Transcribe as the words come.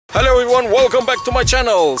everyone, welcome back to my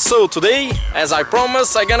channel. So today, as I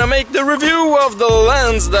promised, I'm gonna make the review of the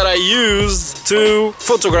lens that I used to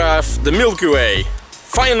photograph the Milky Way.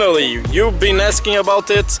 Finally, you've been asking about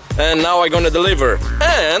it and now I'm gonna deliver.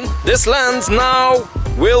 And this lens now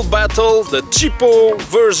will battle the cheapo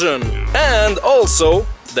version and also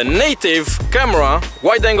the native camera,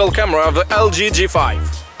 wide-angle camera of the LG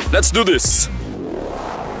G5. Let's do this!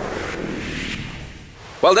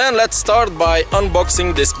 Well then, let's start by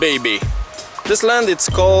unboxing this baby. This lens, it's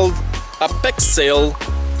called Apexel.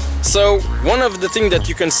 So one of the things that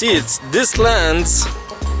you can see is this lens,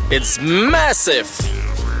 it's massive,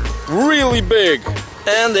 really big,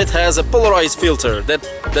 and it has a polarized filter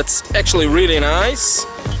that's actually really nice.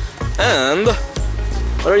 And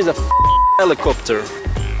there is a helicopter.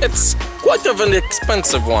 It's quite of an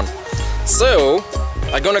expensive one. So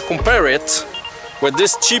I'm gonna compare it with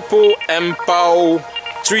this cheapo Mpow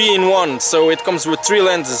 3-in-1. So it comes with three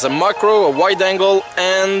lenses, a macro, a wide angle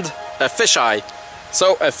and a fisheye.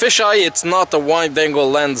 So a fisheye, it's not a wide angle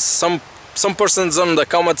lens. Some persons on the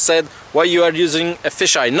comments said why you are using a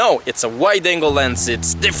fisheye. No, it's a wide angle lens,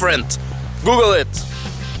 it's different. Google it.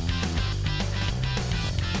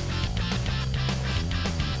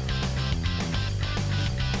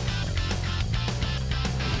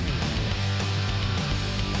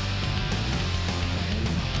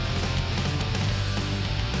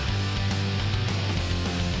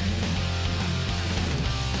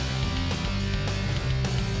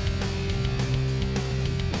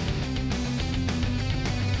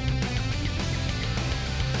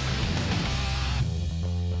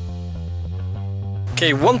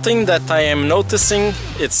 Okay, one thing that I am noticing,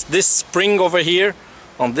 it's this spring over here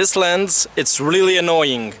on this lens. It's really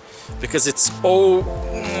annoying because it's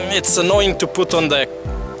annoying to put on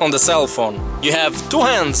the cell phone. You have two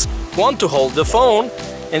hands, one to hold the phone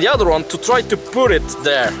and the other one to try to put it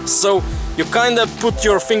there. So you kind of put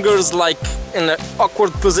your fingers like in an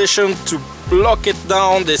awkward position to lock it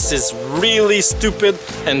down. This is really stupid,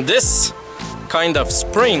 and this kind of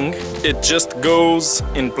spring, it just goes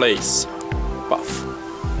in place. Puff.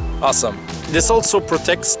 Awesome. This also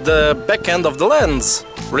protects the back end of the lens.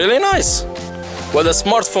 Really nice. With a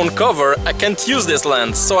smartphone cover, I can't use this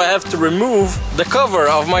lens, so I have to remove the cover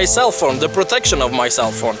of my cell phone, the protection of my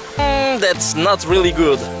cell phone. That's not really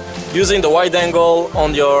good. Using the wide angle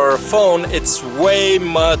on your phone, it's way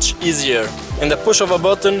much easier. In the push of a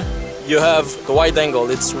button, you have the wide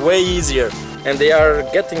angle. It's way easier. And they are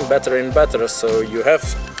getting better and better, so you have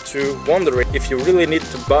to wonder if you really need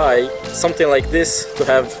to buy something like this to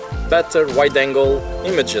have better wide-angle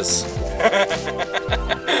images.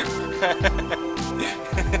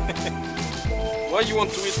 Why you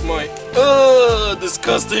want to eat my...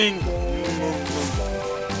 disgusting!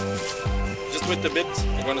 Just wait a bit,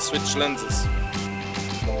 I'm gonna switch lenses.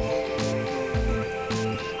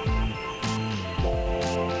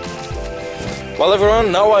 Well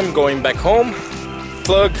everyone, now I'm going back home,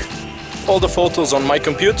 plug all the photos on my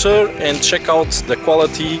computer and check out the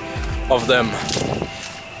quality of them.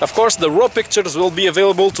 Of course, the raw pictures will be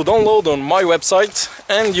available to download on my website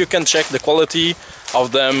and you can check the quality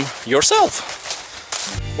of them yourself.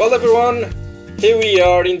 Well everyone, here we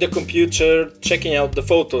are in the computer checking out the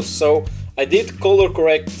photos. So I did color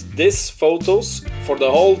correct these photos. For the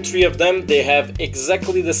whole three of them, they have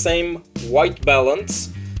exactly the same white balance.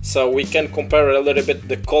 So we can compare a little bit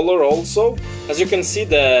the color also. As you can see,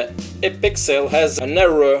 the Apexel has a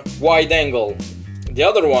narrow wide angle. The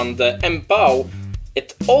other one, the Mpow,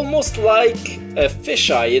 it's almost like a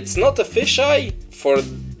fisheye. It's not a fisheye. For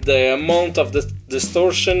the amount of the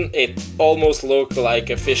distortion, it almost looks like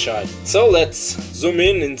a fisheye. So let's zoom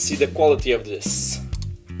in and see the quality of this.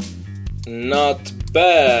 Not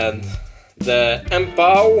bad. The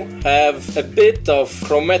Mpow have a bit of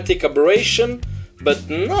chromatic aberration, but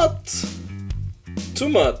not too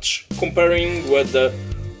much comparing with the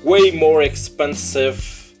way more expensive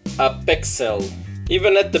Apexel.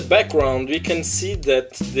 Even at the background we can see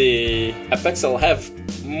that the Apexel have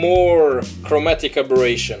more chromatic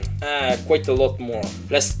aberration, quite a lot more.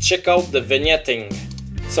 Let's check out the vignetting.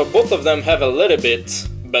 So both of them have a little bit,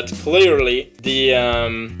 but clearly the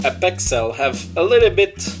Apexel have a little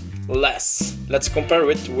bit less. Let's compare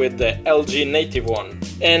it with the LG native one.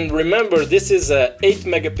 And remember, this is a 8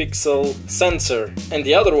 megapixel sensor and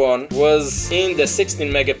the other one was in the 16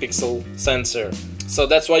 megapixel sensor. So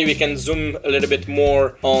that's why we can zoom a little bit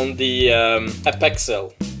more on the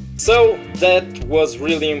Apexel. So that was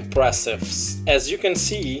really impressive. As you can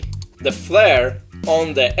see, the flare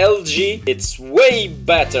on the LG, it's way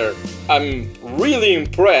better. I'm really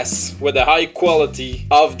impressed with the high quality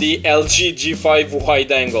of the LG G5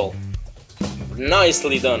 wide angle.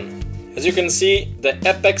 Nicely done. As you can see, the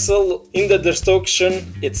Apexel in the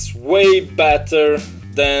distortion, it's way better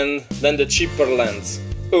than the cheaper lens.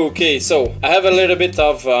 Okay, so I have a little bit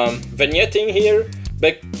of vignetting here,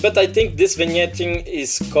 but I think this vignetting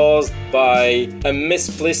is caused by a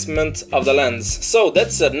misplacement of the lens. So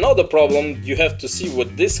that's another problem you have to see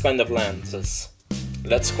with this kind of lenses.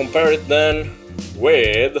 Let's compare it then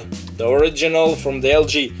with the original from the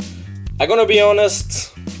LG. I'm gonna be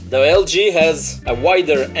honest, the LG has a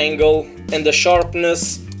wider angle and the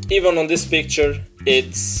sharpness, even on this picture,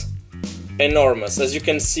 it's enormous. As you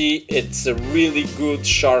can see, it's a really good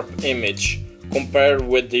sharp image compared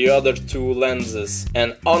with the other two lenses.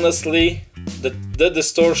 And honestly, the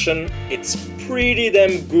distortion, it's pretty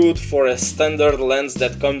damn good for a standard lens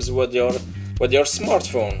that comes with your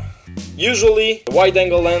smartphone. Usually,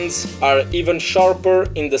 wide-angle lenses are even sharper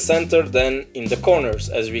in the center than in the corners,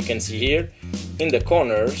 as we can see here. In the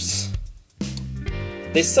corners,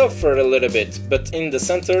 they suffer a little bit, but in the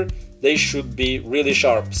center, they should be really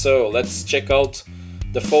sharp. So let's check out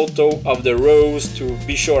the photo of the rose to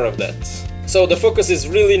be sure of that. So the focus is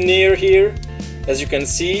really near here, as you can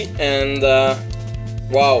see, and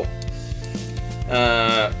wow,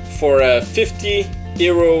 for a 50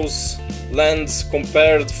 euros lens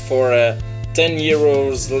compared for a 10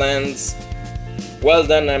 euros lens, well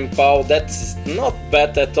done Mpow, that's not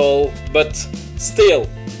bad at all, but still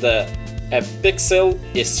the Apexel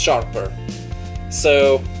is sharper.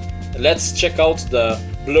 So let's check out the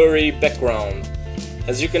blurry background.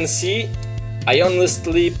 As you can see, I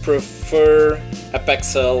honestly prefer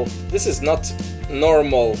Apexel. This is not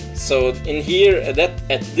normal, so in here at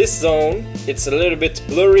this zone it's a little bit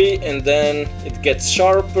blurry and then it gets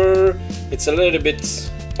sharper. It's a little bit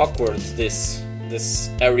awkward, this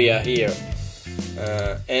area here,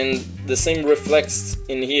 and the same reflects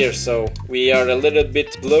in here, so we are a little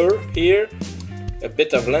bit blur here, a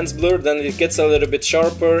bit of lens blur, then it gets a little bit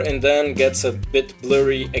sharper and then gets a bit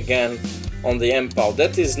blurry again on the Mpow.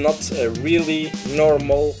 That is not a really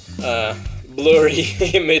normal blurry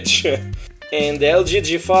image. In the LG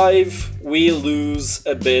G5 we lose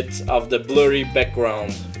a bit of the blurry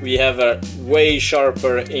background. We have a way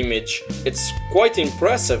sharper image. It's quite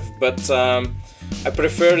impressive, but I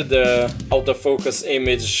prefer the autofocus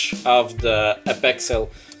image of the Apexel.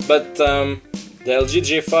 But the LG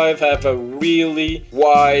G5 have a really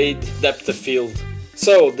wide depth of field.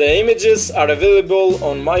 So the images are available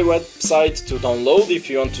on my website to download if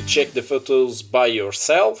you want to check the photos by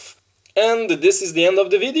yourself. And this is the end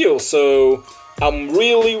of the video, so I'm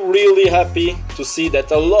really happy to see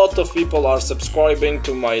that a lot of people are subscribing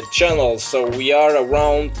to my channel. So we are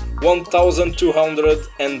around 1200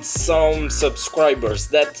 and some subscribers.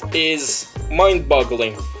 That is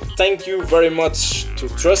mind-boggling. Thank you very much to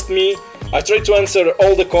trust me. I try to answer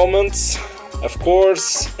all the comments, of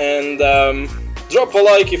course, and drop a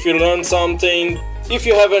like if you learned something. If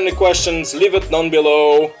you have any questions, leave it down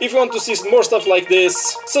below. If you want to see more stuff like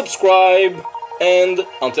this, subscribe. And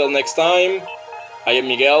until next time, I am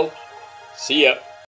Miguel. See ya.